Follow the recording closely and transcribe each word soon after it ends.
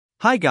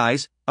Hi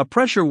guys, a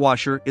pressure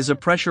washer is a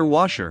pressure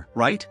washer,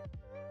 right?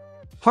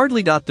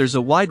 Hardly. There's a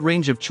wide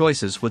range of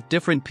choices with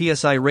different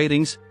PSI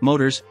ratings,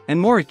 motors, and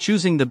more.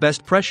 Choosing the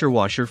best pressure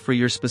washer for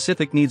your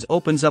specific needs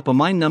opens up a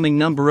mind-numbing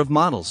number of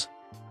models.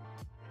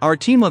 Our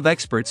team of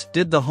experts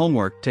did the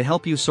homework to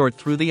help you sort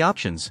through the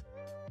options.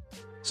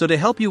 So to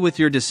help you with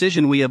your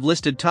decision, we have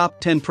listed top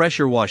 10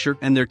 pressure washer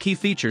and their key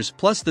features,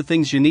 plus the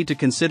things you need to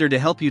consider to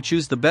help you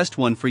choose the best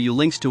one for you.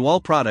 Links to all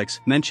products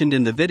mentioned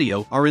in the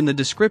video are in the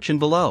description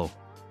below.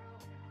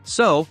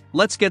 So,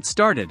 let's get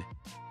started.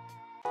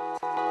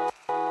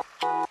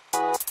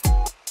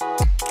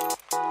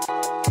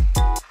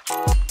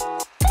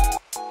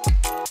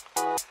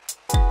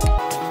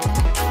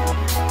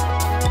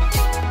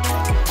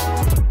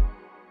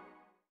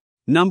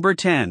 Number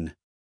 10.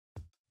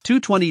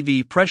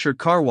 220V Pressure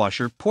Car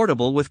Washer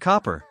Portable with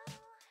Copper.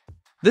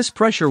 This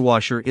pressure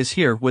washer is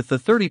here with the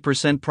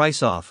 30%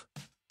 price off.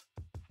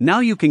 Now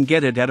you can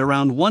get it at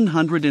around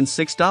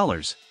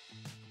 $106.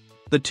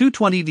 The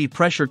 220V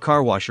pressure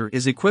car washer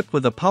is equipped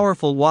with a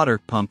powerful water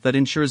pump that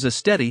ensures a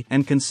steady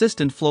and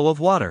consistent flow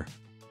of water.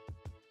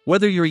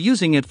 Whether you're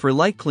using it for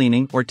light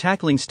cleaning or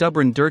tackling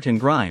stubborn dirt and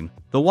grime,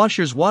 the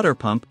washer's water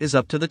pump is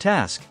up to the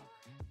task.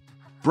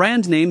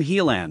 Brand name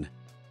Helan.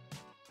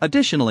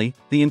 Additionally,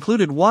 the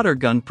included water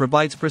gun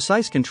provides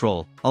precise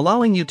control,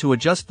 allowing you to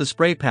adjust the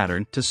spray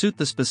pattern to suit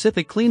the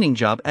specific cleaning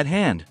job at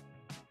hand.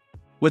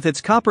 With its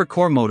copper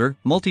core motor,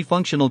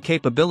 multifunctional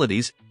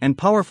capabilities, and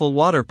powerful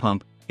water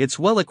pump, it's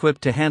well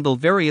equipped to handle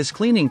various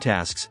cleaning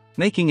tasks,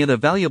 making it a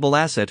valuable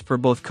asset for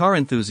both car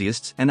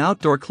enthusiasts and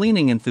outdoor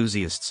cleaning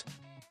enthusiasts.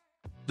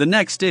 The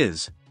next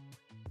is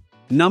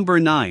Number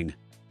 9.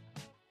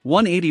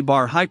 180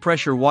 bar High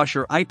Pressure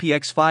Washer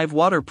IPX5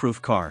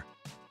 Waterproof Car.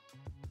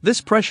 This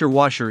pressure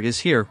washer is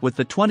here with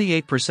the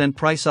 28%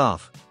 price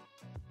off.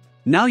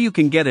 Now you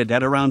can get it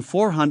at around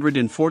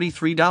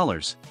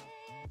 $443.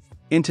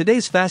 In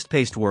today's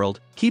fast-paced world,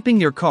 keeping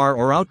your car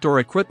or outdoor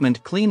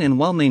equipment clean and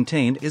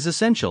well-maintained is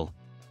essential.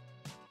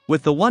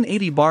 With the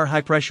 180 bar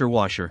high-pressure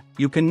washer,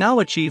 you can now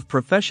achieve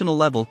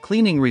professional-level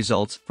cleaning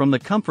results from the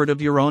comfort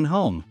of your own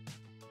home.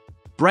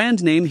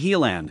 Brand name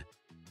Helan.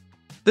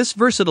 This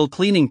versatile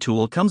cleaning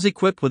tool comes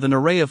equipped with an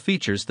array of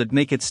features that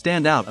make it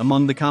stand out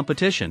among the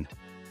competition.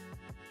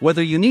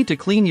 Whether you need to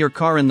clean your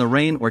car in the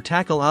rain or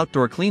tackle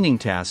outdoor cleaning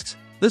tasks,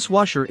 this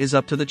washer is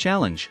up to the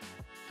challenge.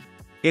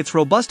 Its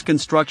robust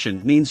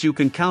construction means you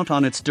can count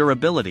on its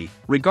durability,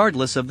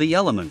 regardless of the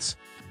elements.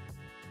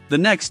 The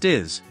next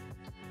is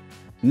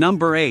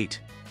Number 8.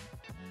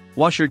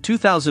 Washer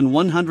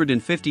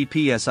 2150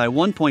 PSI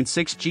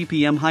 1.6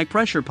 GPM High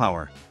Pressure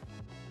Power.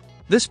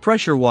 This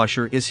pressure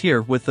washer is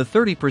here with the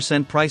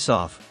 30% price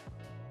off.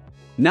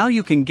 Now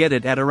you can get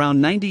it at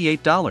around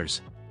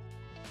 $98.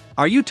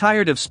 Are you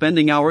tired of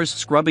spending hours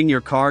scrubbing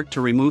your car to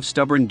remove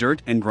stubborn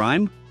dirt and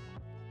grime?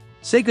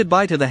 Say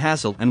goodbye to the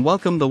hassle and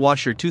welcome the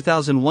Washer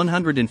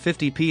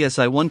 2150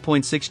 PSI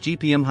 1.6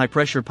 GPM High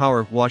Pressure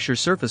Power Washer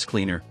Surface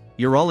Cleaner,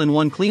 your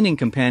all-in-one cleaning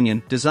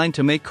companion designed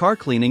to make car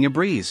cleaning a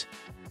breeze.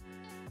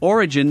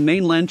 Origin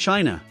Mainland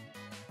China.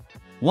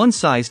 One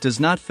size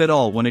does not fit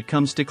all when it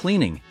comes to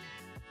cleaning.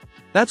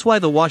 That's why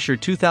the Washer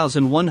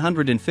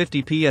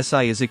 2150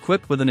 PSI is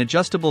equipped with an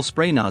adjustable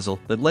spray nozzle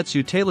that lets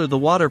you tailor the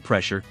water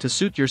pressure to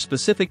suit your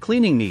specific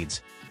cleaning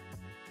needs.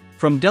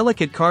 From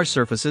delicate car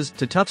surfaces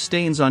to tough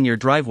stains on your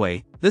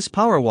driveway, this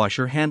power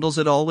washer handles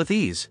it all with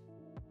ease.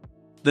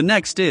 The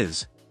next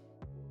is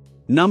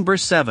Number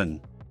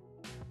 7.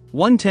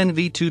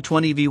 110V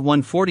 220V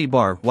 140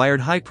 bar Wired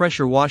High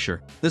Pressure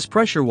Washer. This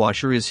pressure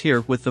washer is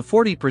here with the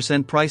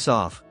 40% price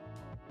off.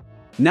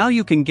 Now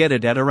you can get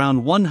it at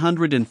around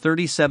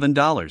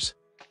 $137.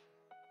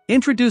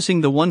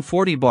 Introducing the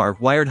 140 bar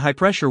Wired High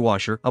Pressure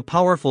Washer, a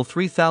powerful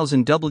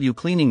 3000W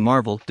cleaning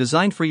marvel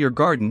designed for your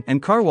garden and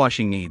car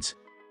washing needs.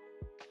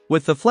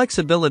 With the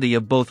flexibility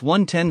of both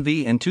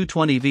 110V and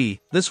 220V,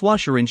 this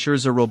washer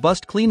ensures a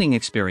robust cleaning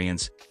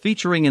experience,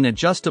 featuring an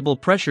adjustable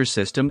pressure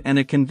system and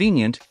a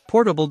convenient,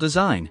 portable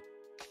design.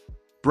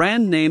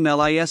 Brand name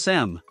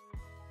LISM.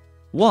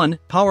 1.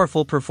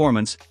 Powerful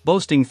performance.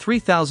 Boasting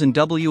 3000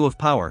 W of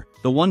power,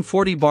 the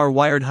 140 bar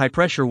Wired High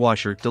Pressure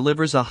Washer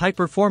delivers a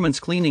high-performance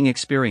cleaning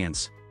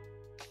experience.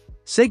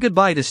 Say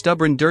goodbye to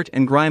stubborn dirt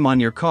and grime on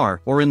your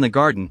car or in the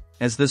garden,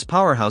 as this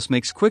powerhouse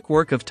makes quick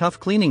work of tough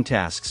cleaning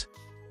tasks.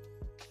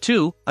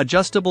 2.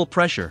 Adjustable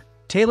pressure.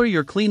 Tailor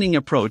your cleaning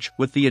approach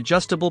with the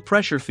adjustable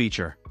pressure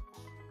feature.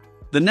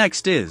 The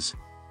next is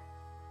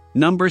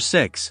Number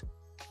 6.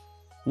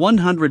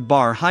 100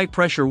 bar High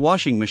Pressure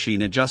Washing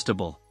Machine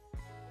Adjustable.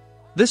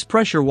 This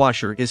pressure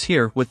washer is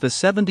here with the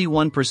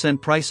 71%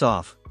 price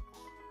off.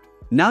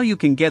 Now you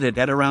can get it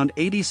at around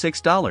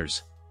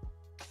 $86.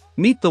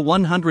 Meet the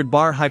 100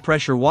 bar High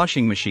Pressure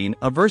Washing Machine,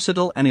 a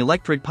versatile and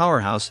electric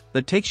powerhouse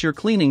that takes your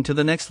cleaning to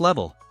the next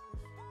level.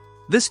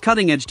 This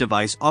cutting-edge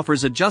device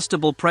offers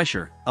adjustable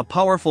pressure, a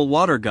powerful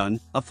water gun,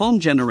 a foam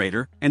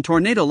generator, and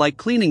tornado-like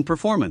cleaning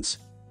performance.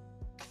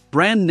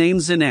 Brand name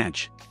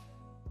Zinach.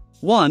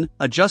 1.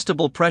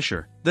 Adjustable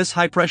pressure. This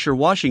high-pressure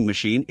washing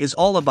machine is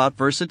all about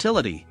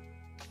versatility.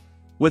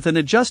 With an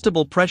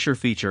adjustable pressure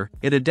feature,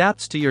 it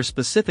adapts to your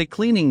specific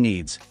cleaning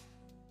needs.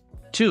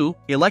 2.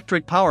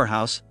 Electric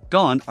powerhouse.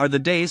 Gone are the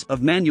days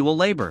of manual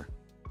labor.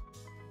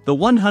 The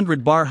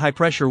 100-bar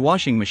high-pressure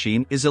washing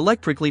machine is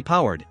electrically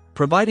powered,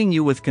 providing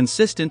you with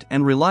consistent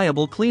and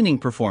reliable cleaning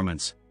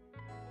performance.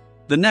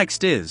 The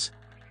next is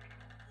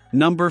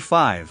Number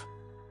 5.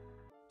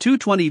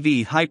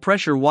 220V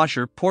High-Pressure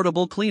Washer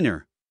Portable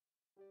Cleaner.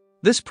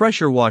 This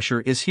pressure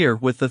washer is here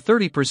with the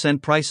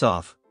 30% price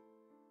off.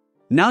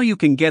 Now you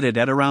can get it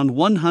at around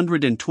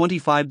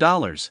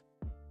 $125.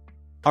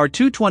 Our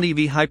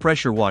 220V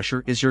high-pressure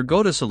washer is your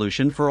go-to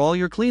solution for all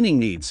your cleaning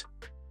needs.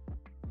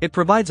 It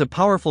provides a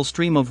powerful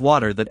stream of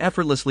water that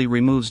effortlessly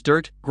removes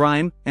dirt,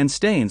 grime, and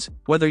stains,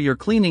 whether you're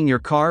cleaning your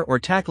car or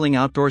tackling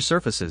outdoor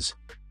surfaces.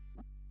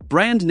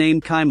 Brand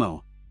name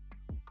Kaimo.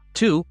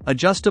 2.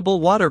 Adjustable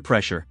water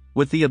pressure.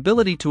 With the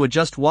ability to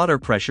adjust water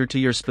pressure to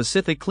your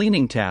specific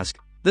cleaning task,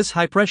 this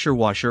high-pressure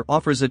washer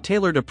offers a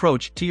tailored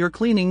approach to your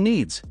cleaning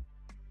needs.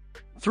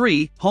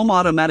 3. Home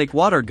automatic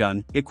water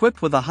gun.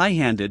 Equipped with a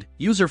high-handed,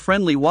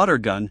 user-friendly water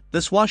gun,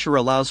 this washer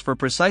allows for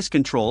precise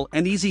control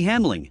and easy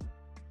handling.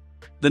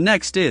 The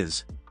next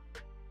is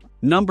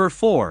Number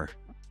 4.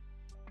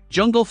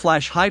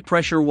 JUNGLEFLASH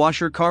High-Pressure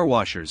Washer Car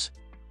Washers.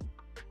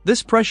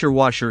 This pressure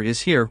washer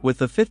is here with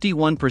the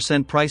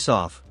 51% price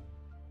off.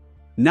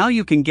 Now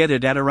you can get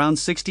it at around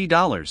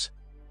 $60.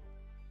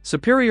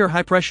 Superior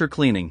high-pressure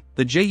cleaning.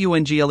 The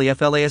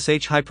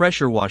JUNGLEFLASH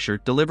high-pressure washer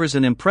delivers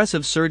an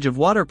impressive surge of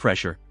water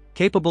pressure,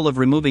 capable of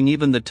removing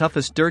even the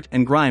toughest dirt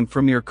and grime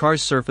from your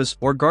car's surface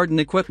or garden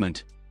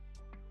equipment.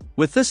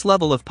 With this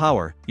level of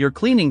power, your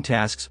cleaning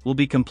tasks will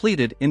be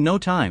completed in no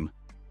time.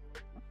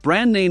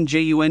 Brand name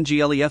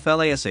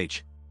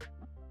JUNGLEFLASH.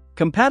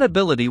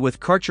 Compatibility with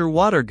Karcher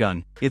water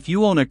gun. If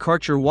you own a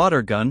Karcher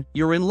water gun,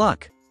 you're in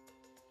luck.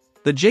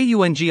 The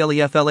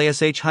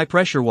JUNGLEFLASH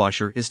high-pressure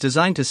washer is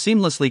designed to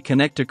seamlessly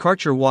connect to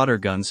Karcher water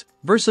guns.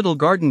 Versatile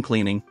garden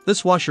cleaning.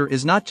 This washer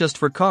is not just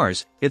for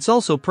cars, it's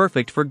also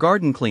perfect for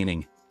garden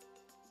cleaning.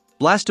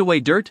 Blast away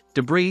dirt,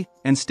 debris,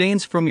 and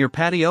stains from your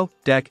patio,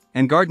 deck,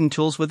 and garden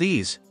tools with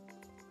ease.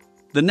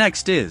 The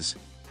next is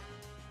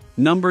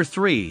Number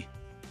 3.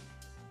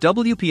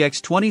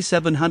 WPX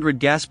 2700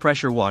 Gas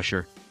Pressure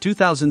Washer,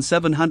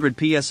 2700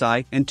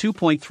 PSI and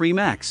 2.3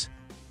 max.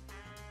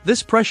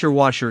 This pressure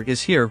washer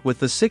is here with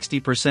the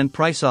 60%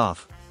 price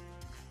off.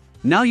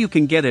 Now you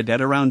can get it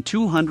at around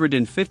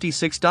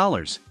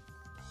 $256.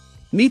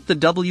 Meet the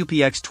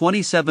WPX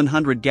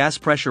 2700 Gas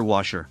Pressure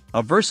Washer,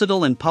 a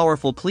versatile and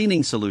powerful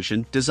cleaning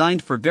solution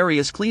designed for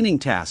various cleaning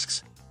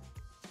tasks.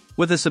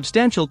 With a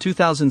substantial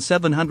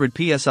 2700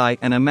 PSI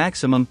and a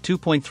maximum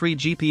 2.3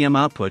 GPM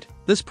output,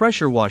 this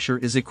pressure washer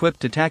is equipped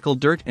to tackle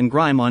dirt and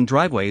grime on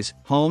driveways,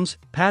 homes,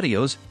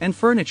 patios, and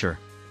furniture.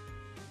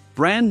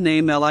 Brand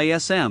name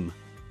LISM.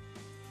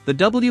 The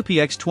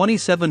WPX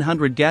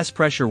 2700 Gas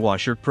Pressure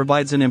Washer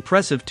provides an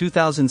impressive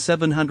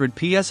 2700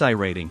 PSI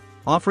rating,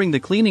 offering the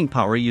cleaning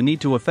power you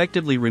need to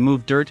effectively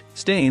remove dirt,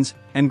 stains,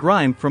 and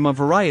grime from a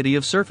variety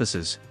of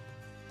surfaces.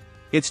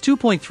 Its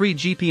 2.3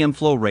 GPM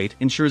flow rate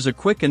ensures a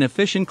quick and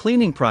efficient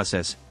cleaning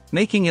process,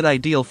 making it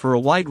ideal for a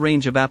wide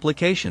range of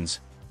applications.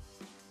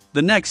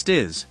 The next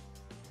is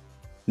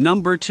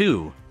Number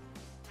 2.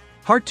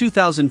 HART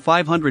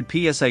 2500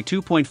 PSI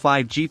 2.5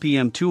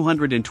 GPM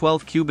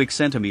 212 cubic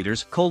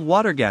centimeters cold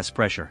water gas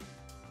pressure.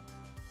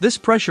 This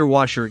pressure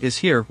washer is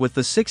here with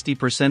the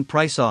 60%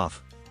 price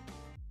off.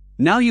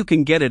 Now you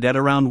can get it at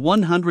around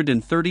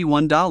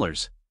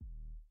 $131.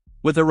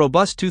 With a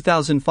robust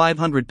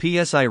 2500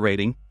 PSI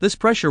rating, this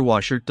pressure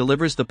washer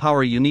delivers the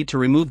power you need to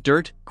remove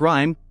dirt,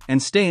 grime,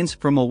 and stains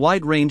from a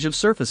wide range of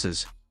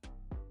surfaces.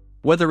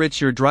 Whether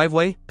it's your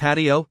driveway,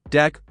 patio,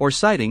 deck, or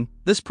siding,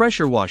 this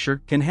pressure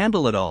washer can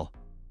handle it all.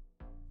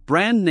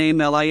 Brand name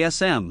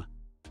LISM.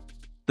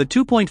 The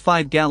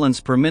 2.5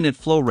 gallons per minute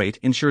flow rate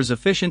ensures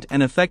efficient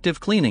and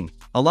effective cleaning,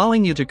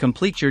 allowing you to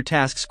complete your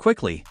tasks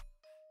quickly.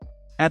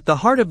 At the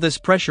heart of this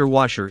pressure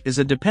washer is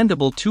a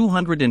dependable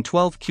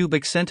 212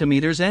 cubic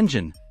centimeters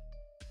engine.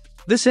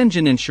 This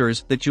engine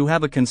ensures that you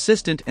have a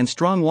consistent and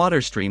strong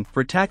water stream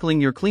for tackling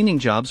your cleaning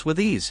jobs with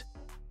ease.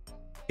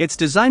 It's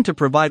designed to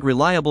provide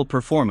reliable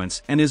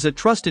performance and is a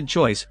trusted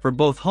choice for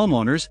both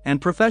homeowners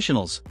and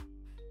professionals.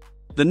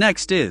 The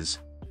next is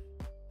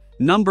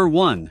Number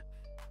 1.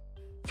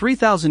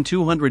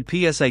 3200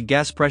 PSI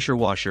Gas Pressure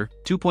Washer,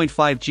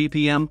 2.5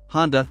 GPM,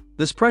 Honda.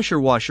 This pressure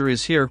washer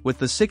is here with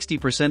the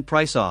 60%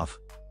 price off.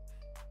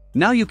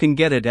 Now you can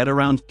get it at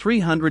around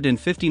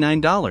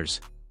 $359.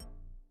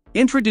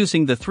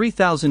 Introducing the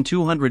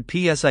 3200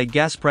 PSI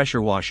Gas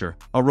Pressure Washer,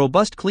 a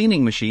robust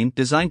cleaning machine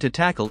designed to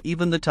tackle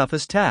even the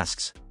toughest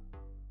tasks.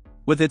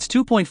 With its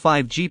 2.5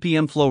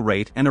 GPM flow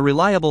rate and a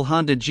reliable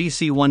Honda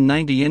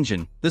GC190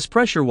 engine, this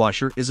pressure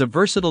washer is a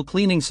versatile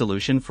cleaning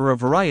solution for a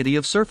variety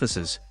of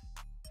surfaces.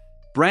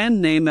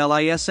 Brand name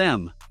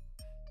LISM.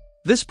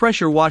 This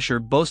pressure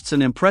washer boasts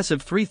an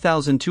impressive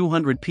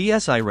 3200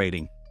 PSI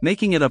rating,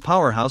 making it a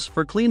powerhouse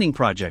for cleaning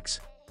projects.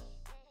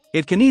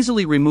 It can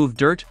easily remove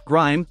dirt,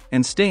 grime,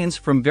 and stains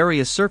from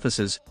various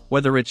surfaces,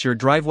 whether it's your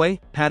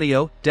driveway,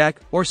 patio, deck,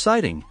 or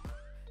siding.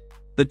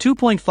 The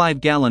 2.5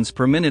 gallons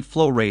per minute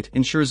flow rate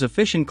ensures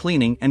efficient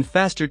cleaning and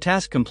faster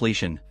task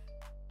completion.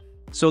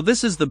 So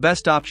this is the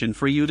best option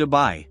for you to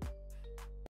buy.